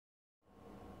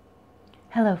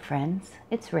Hello friends,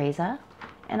 it's Reza,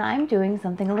 and I'm doing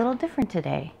something a little different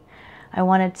today. I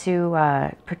wanted to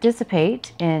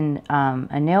participate in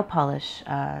a nail polish,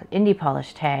 indie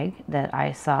polish tag that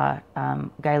I saw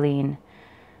Guyleen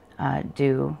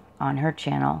do on her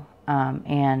channel,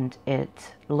 and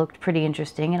it looked pretty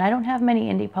interesting. And I don't have many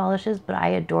indie polishes, but I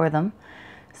adore them.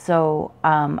 So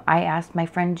I asked my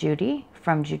friend Judy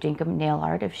from Judinka Nail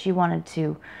Art if she wanted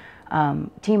to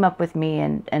team up with me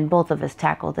and both of us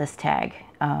tackle this tag,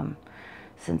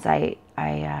 since I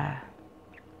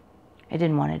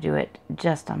didn't want to do it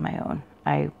just on my own.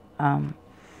 I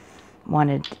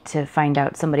wanted to find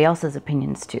out somebody else's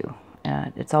opinions too.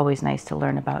 It's always nice to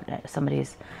learn about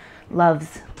somebody's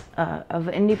loves of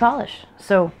indie polish.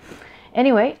 So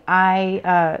anyway,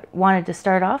 I wanted to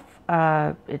start off.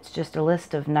 It's just a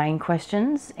list of 9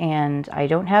 questions, and I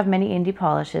don't have many indie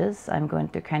polishes. I'm going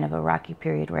through kind of a rocky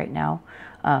period right now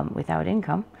without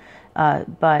income.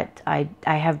 But I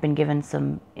have been given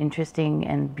some interesting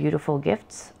and beautiful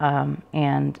gifts.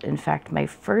 And in fact, my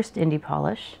first indie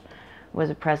polish was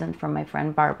a present from my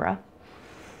friend Barbara.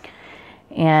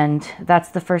 And that's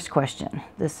the first question.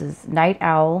 This is Night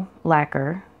Owl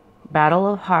Lacquer, Battle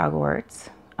of Hogwarts.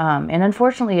 And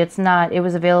unfortunately, it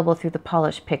was available through the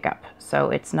polish pickup, so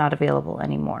it's not available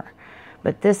anymore.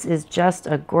 But this is just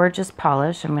a gorgeous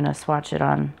polish. I'm going to swatch it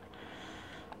on,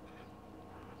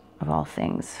 of all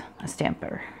things, a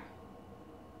stamper.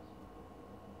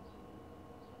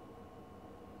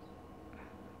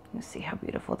 You see how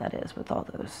beautiful that is with all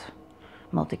those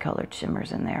multicolored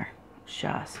shimmers in there.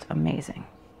 Just amazing.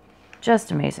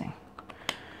 Just amazing.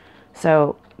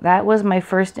 So that was my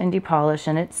first indie polish,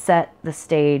 and it set the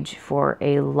stage for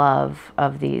a love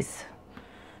of these,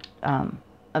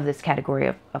 of this category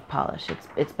of polish.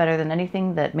 It's better than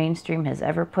anything that mainstream has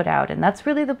ever put out, and that's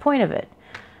really the point of it.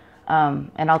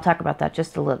 And I'll talk about that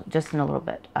just in a little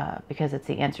bit, because it's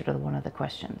the answer to one of the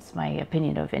questions, my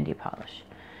opinion of indie polish.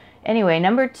 Anyway,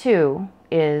 number 2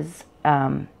 is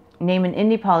name an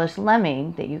indie polish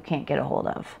lemming that you can't get a hold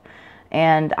of.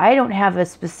 And I don't have a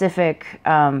specific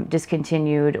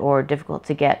discontinued or difficult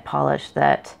to get polish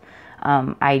that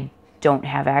I don't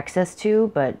have access to,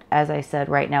 but as I said,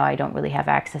 right now I don't really have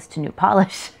access to new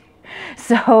polish.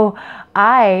 So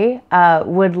I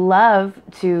would love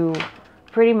to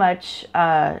pretty much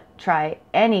try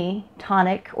any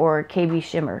tonic or KB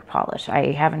Shimmer polish.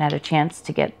 I haven't had a chance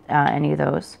to get any of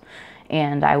those,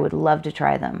 and I would love to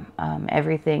try them.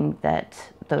 Everything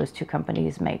that those 2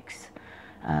 companies makes,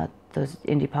 those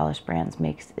indie polish brands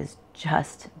makes, is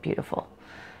just beautiful.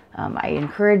 I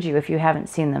encourage you, if you haven't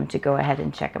seen them, to go ahead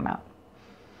and check them out.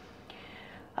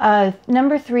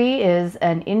 Number 3 is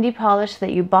an indie polish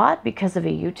that you bought because of a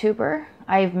YouTuber.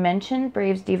 I've mentioned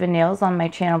BravesDiva Nails on my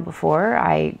channel before.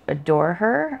 I adore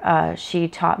her. She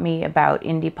taught me about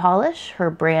indie polish. Her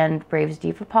brand,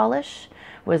 BravesDiva Polish,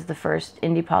 was the first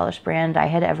indie polish brand I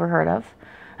had ever heard of.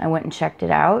 I went and checked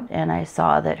it out, and I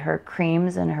saw that her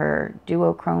creams and her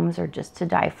duochromes are just to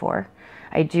die for.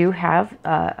 I do have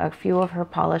a few of her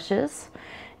polishes,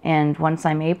 and once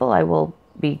I'm able, I will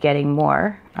be getting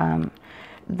more.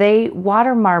 They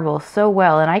water marble so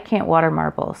well, and I can't water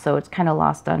marble, so it's kind of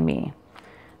lost on me.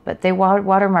 But they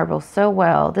water marble so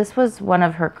well. This was one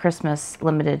of her Christmas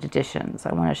limited editions.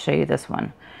 I want to show you this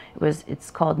one.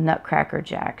 It's called Nutcracker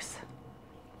Jacks.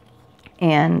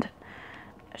 And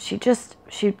she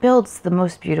builds the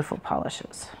most beautiful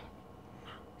polishes.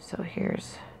 So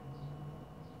here's,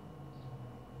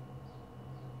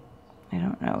 I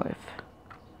don't know if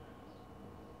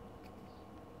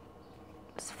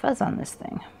there's fuzz on this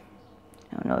thing.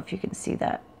 I don't know if you can see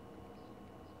that.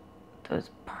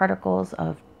 Those particles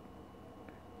of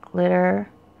glitter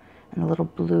and the little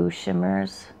blue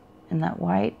shimmers in that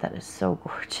white. That is so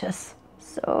gorgeous.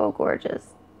 So gorgeous.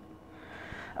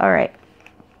 All right.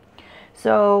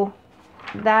 So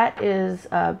that is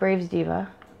BravesDiva,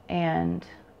 and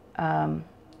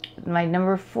my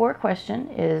number 4 question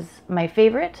is my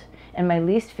favorite and my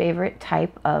least favorite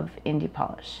type of indie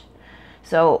polish.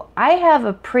 So I have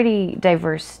a pretty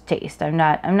diverse taste. I'm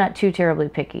not too terribly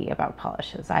picky about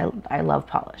polishes. I love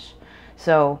polish.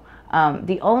 So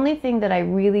the only thing that I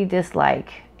really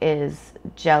dislike is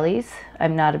jellies.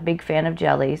 I'm not a big fan of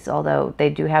jellies, although they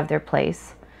do have their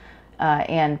place.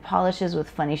 And polishes with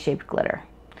funny shaped glitter,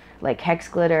 like hex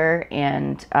glitter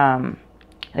and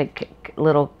like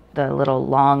the little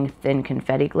long thin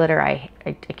confetti glitter. I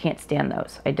can't stand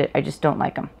those. I just don't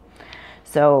like them.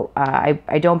 So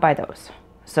I don't buy those.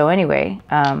 So anyway,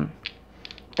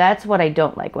 that's what I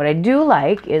don't like. What I do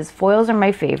like is foils are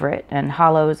my favorite, and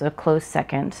holos a close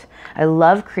second. I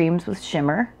love creams with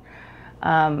shimmer.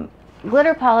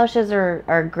 Glitter polishes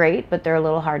are great, but they're a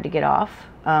little hard to get off,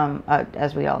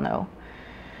 as we all know.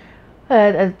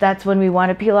 That's when we want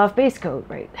to peel off base coat,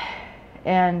 right?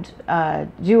 And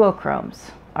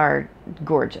duochromes are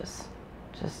gorgeous,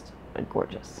 just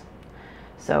gorgeous.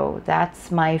 So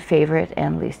that's my favorite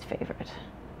and least favorite.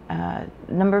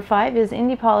 Number 5 is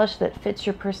indie polish that fits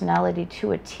your personality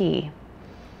to a T.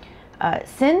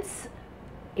 Since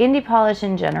indie polish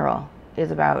in general is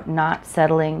about not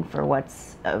settling for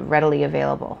what's readily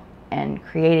available and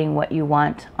creating what you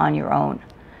want on your own,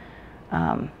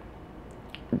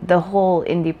 the whole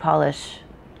indie polish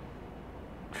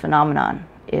phenomenon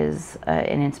is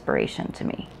an inspiration to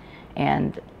me,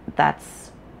 and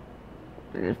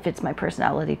it fits my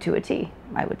personality to a T,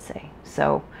 I would say.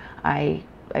 So I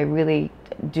really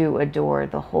do adore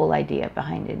the whole idea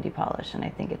behind indie polish, and I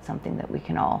think it's something that we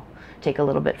can all take a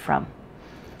little bit from.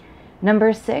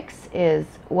 Number 6 is,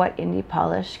 what indie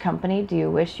polish company do you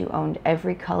wish you owned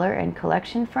every color and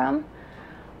collection from?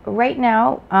 Right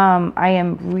now, I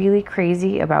am really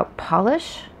crazy about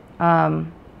polish,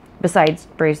 besides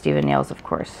BravesDiva Nails, of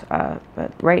course.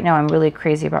 But right now, I'm really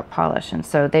crazy about polish. And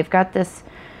so they've got this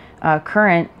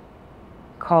current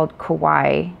called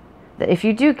Kawaii. That if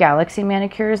you do galaxy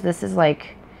manicures, this is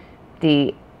like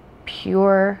the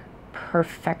pure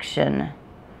perfection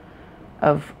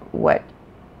of what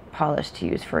polish to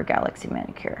use for a galaxy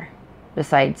manicure,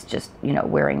 besides just, you know,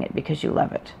 wearing it because you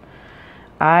love it.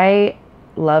 I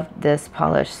loved this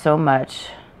polish so much,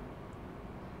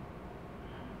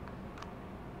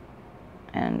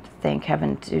 and thank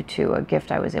heaven due to a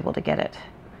gift I was able to get it.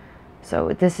 So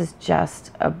this is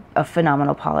just a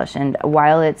phenomenal polish, and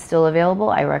while it's still available,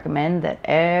 I recommend that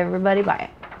everybody buy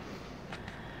it.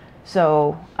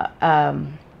 So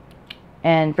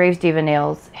and BravesDiva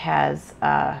Nails has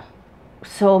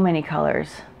so many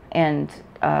colors and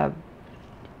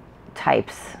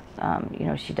types. You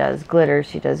know, she does glitter,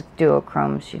 she does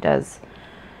duochromes,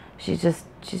 she's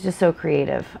just so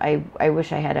creative. I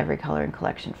wish I had every color and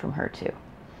collection from her too.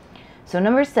 So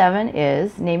number 7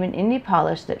 is, name an indie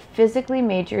polish that physically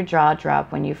made your jaw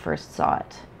drop when you first saw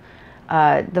it.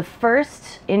 The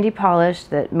first indie polish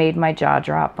that made my jaw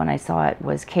drop when I saw it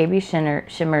was KB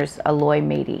Shimmer's Alloy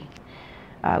Matey,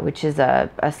 which is a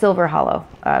silver hollow,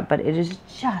 but it is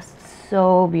just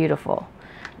so beautiful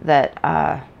that,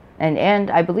 and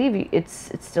I believe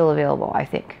it's still available. I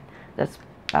think that's,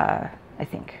 I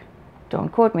think, don't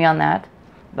quote me on that,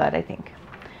 but I think.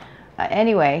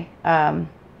 Anyway,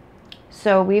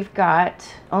 so we've got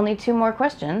only 2 more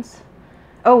questions.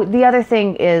 Oh, the other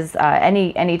thing is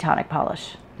any tonic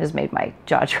polish has made my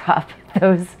jaw drop.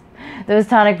 Those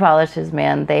tonic polishes,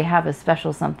 man, they have a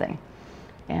special something,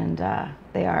 and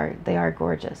they are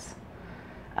gorgeous.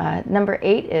 Number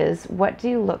 8 is, what do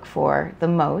you look for the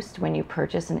most when you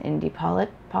purchase an indie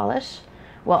polish?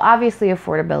 Well, obviously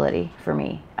affordability for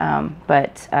me,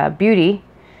 but beauty,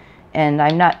 and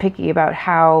I'm not picky about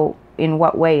in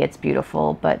what way it's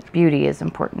beautiful, but beauty is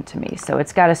important to me. So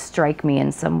it's got to strike me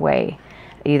in some way.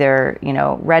 Either, you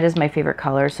know, red is my favorite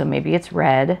color, so maybe it's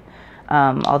red,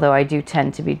 although I do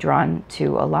tend to be drawn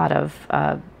to a lot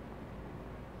of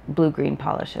blue-green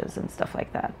polishes and stuff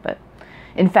like that. But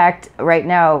in fact, right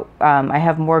now, I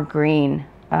have more green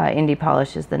indie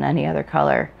polishes than any other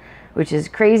color, which is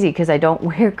crazy because I don't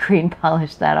wear green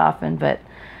polish that often, but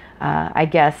I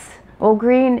guess, well,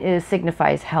 green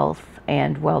signifies health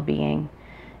and well-being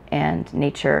and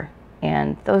nature,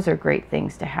 and those are great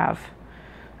things to have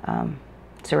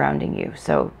surrounding you.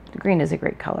 So green is a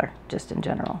great color, just in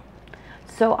general.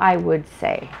 So I would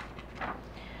say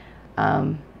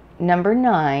number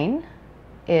 9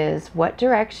 is, what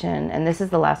direction, and this is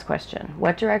the last question,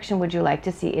 what direction would you like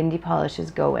to see indie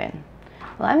polishes go in?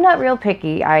 Well, I'm not real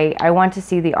picky. I want to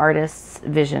see the artist's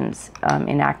visions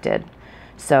enacted.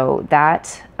 So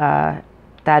that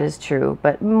is true.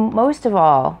 But most of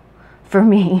all, for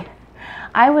me,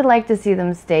 I would like to see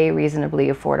them stay reasonably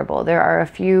affordable. There are a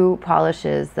few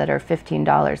polishes that are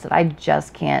 $15 that I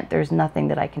just can't, there's nothing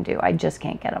that I can do. I just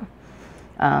can't get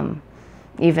them.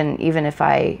 Even if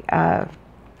I,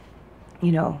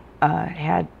 you know,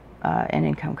 had an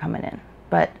income coming in.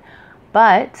 But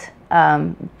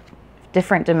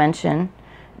Different Dimension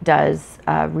does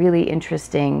really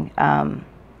interesting,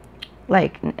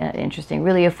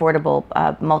 really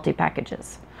affordable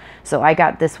multi-packages. So I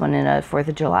got this one in a 4th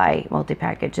of July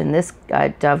multi-package, and this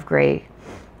Dove Gray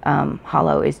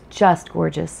hollow is just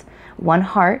gorgeous. 1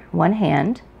 heart, 1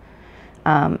 hand,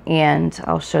 and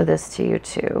I'll show this to you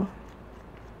too.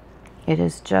 It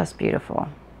is just beautiful.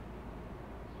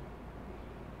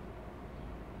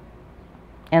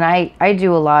 And I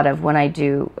do a lot of, when I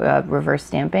do reverse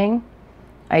stamping,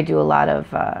 I do a lot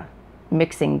of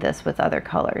mixing this with other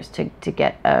colors to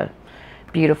get a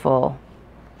beautiful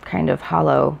kind of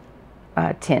hollow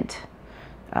tint.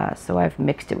 So I've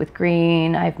mixed it with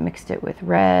green, I've mixed it with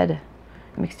red,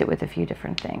 mixed it with a few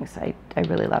different things. I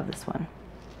really love this one.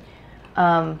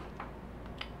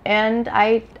 And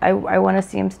I want to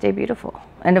see them stay beautiful.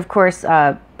 And of course,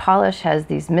 polish has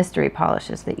these mystery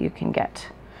polishes that you can get.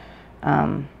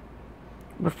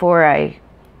 Before I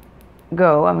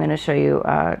go, I'm going to show you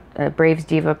a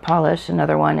BravesDiva polish,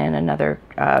 another one, and another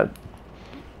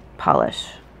polish.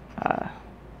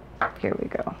 Here we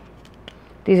go.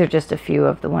 These are just a few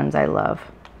of the ones I love.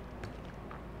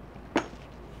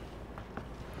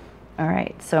 All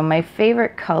right, so my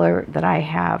favorite color that I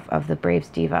have of the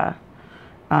BravesDiva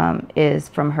is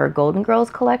from her Golden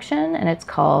Girls collection, and it's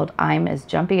called I'm as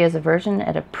Jumpy as a Virgin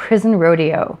at a Prison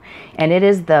Rodeo. And it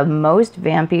is the most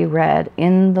vampy red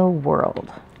in the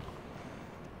world.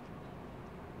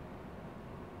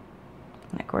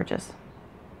 Isn't that gorgeous?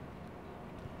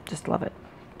 Just love it.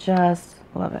 Just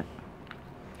love it.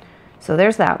 So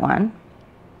there's that one.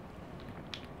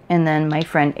 And then my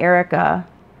friend Erica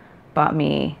bought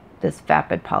me this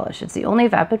vapid polish. It's the only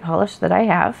vapid polish that I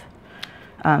have.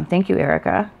 Thank you,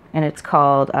 Erica. And it's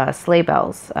called Sleigh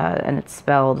Bells, and it's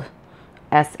spelled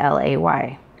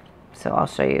S-L-A-Y. So I'll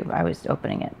show you. I was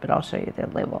opening it, but I'll show you the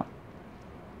label.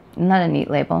 Isn't that a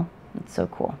neat label? It's so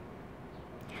cool.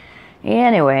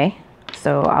 Anyway,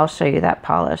 so I'll show you that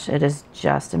polish. It is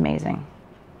just amazing.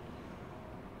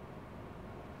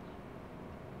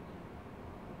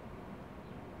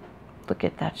 Look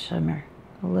at that shimmer.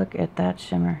 Look at that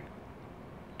shimmer.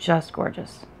 Just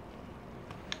gorgeous.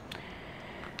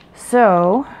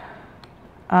 So,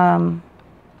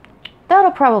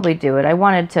 that'll probably do it. I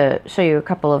wanted to show you a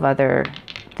couple of other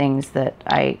things that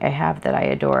I have that I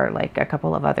adore, like a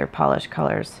couple of other polish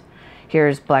colors.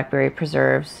 Here's Blackberry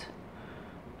Preserves,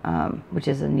 which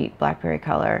is a neat blackberry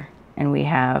color. And we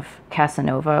have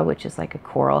Casanova, which is like a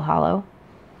coral hollow.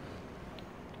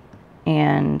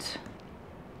 And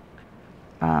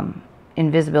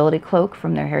Invisibility Cloak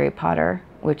from their Harry Potter,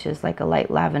 which is like a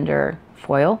light lavender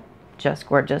foil. Just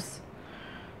gorgeous.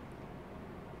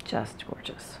 Just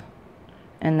gorgeous.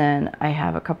 And then I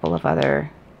have a couple of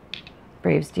other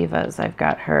BravesDivas. I've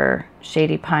got her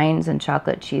Shady Pines and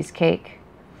Chocolate Cheesecake.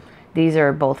 These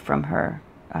are both from her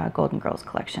Golden Girls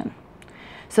collection.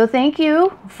 So thank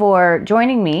you for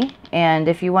joining me. And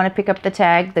if you want to pick up the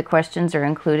tag, the questions are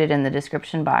included in the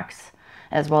description box,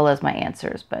 as well as my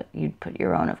answers, but you'd put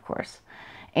your own, of course.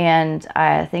 And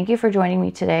thank you for joining me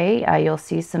today. You'll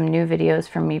see some new videos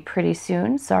from me pretty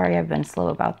soon. Sorry I've been slow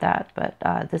about that, but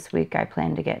this week I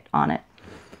plan to get on it.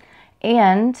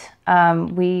 And I'll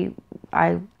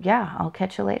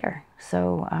catch you later.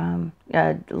 So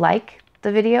like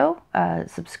the video,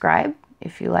 subscribe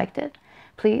if you liked it,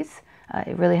 please.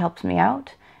 It really helps me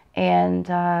out. And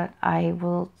I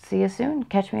will see you soon.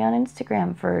 Catch me on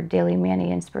Instagram for daily Manny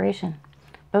inspiration.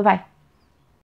 Bye-bye.